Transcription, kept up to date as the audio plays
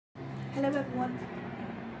Hello everyone.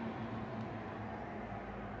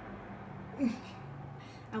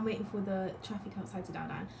 I'm waiting for the traffic outside to die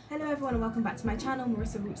down. Hello everyone and welcome back to my channel,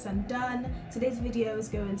 Marissa Roots Undone. Today's video is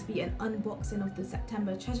going to be an unboxing of the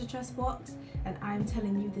September Treasure Tress box, and I'm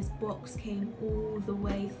telling you this box came all the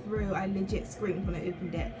way through. I legit screamed when I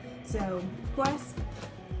opened it. So of course,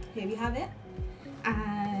 here we have it,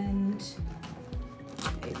 and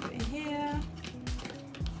open it here.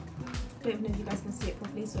 Don't even know if you guys can see it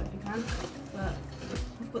properly, so if you can, but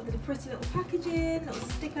we've got the pretty little packaging, little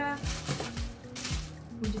sticker.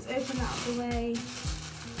 We just open that out of the way.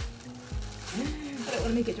 I don't want to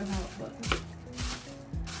make it drop out, but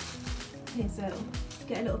okay, so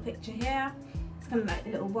get a little picture here. It's kind of like a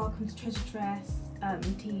little welcome to Treasure Tress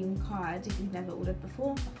team card if you've never ordered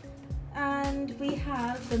before. And we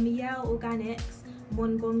have the Miel Organics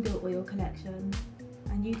Mongongo oil collection,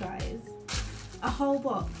 and you guys, a whole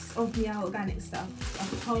box of Miel Organic stuff,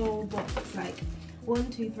 a whole box, like 1,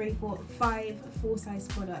 2, 3, 4, 5 full-size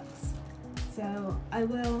products. So I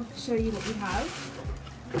will show you what we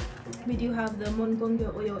have. We do have the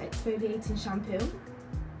Mongongo oil exfoliating shampoo,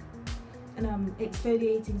 and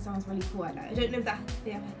exfoliating sounds really cool. I don't know if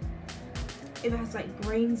if it has like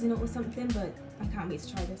grains in it or something, but I can't wait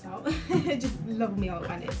to try this out. I just love Miel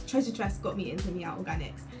Organics. Treasure Tress got me into Miel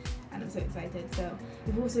Organics, and I'm so excited. So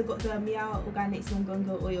we've also got the Miel Organics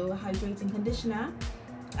Mongongo oil hydrating conditioner.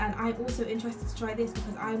 And I'm also interested to try this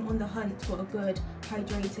because I'm on the hunt for a good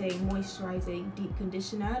hydrating, moisturizing, deep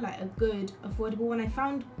conditioner, like a good, affordable one. I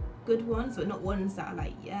found good ones, but not ones that are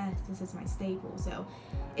like, yes, this is my staple. So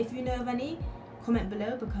if you know of any, comment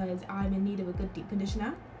below because I'm in need of a good deep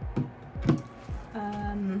conditioner.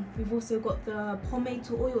 We've also got the pomade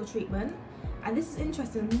to oil treatment. And this is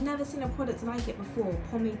interesting, I've never seen a product like it before,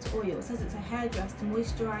 pomade to oil. It says it's a hairdress to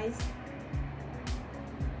moisturize.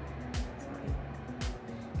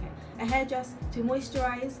 A hairdress to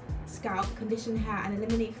moisturize scalp, condition hair and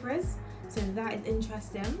eliminate frizz, so that is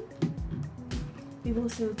interesting. We've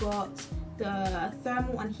also got the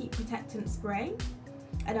thermal and heat protectant spray,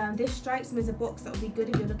 and this strikes me as a box that would be good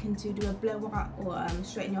if you're looking to do a blowout or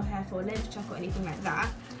straighten your hair for a length check or anything like that.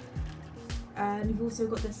 And we've also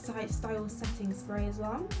got the style setting spray as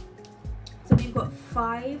well. So we've got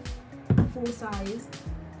 5 full-size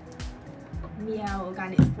Miel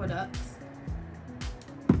Organics products.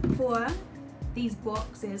 For these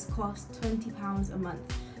boxes cost £20 a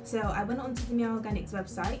month. So I went onto the Miel Organics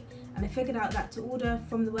website and I figured out that to order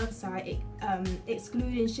from the website,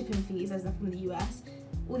 excluding shipping fees as they're from the US,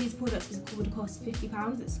 all these products would cost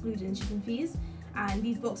 £50 excluding shipping fees, and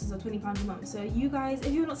these boxes are £20 a month. So you guys,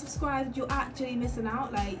 if you're not subscribed, you're actually missing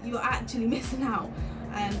out. Like, you're actually missing out.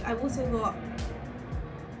 And I've also got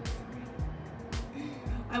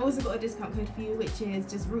a discount code for you, which is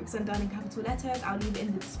just Roots Undone in capital letters. I'll leave it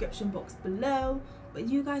in the description box below. But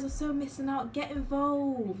you guys are so missing out. Get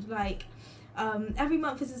involved. Like, every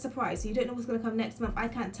month is a surprise, so you don't know what's going to come next month. I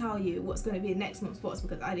can't tell you what's going to be in next month's box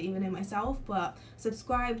because I don't even know myself. But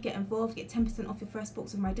subscribe, get involved, get 10% off your first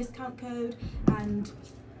box with my discount code, and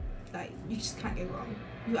like, you just can't go wrong.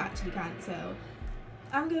 You actually can't. So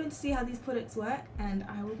I'm going to see how these products work, and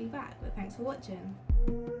I will be back. But thanks for watching.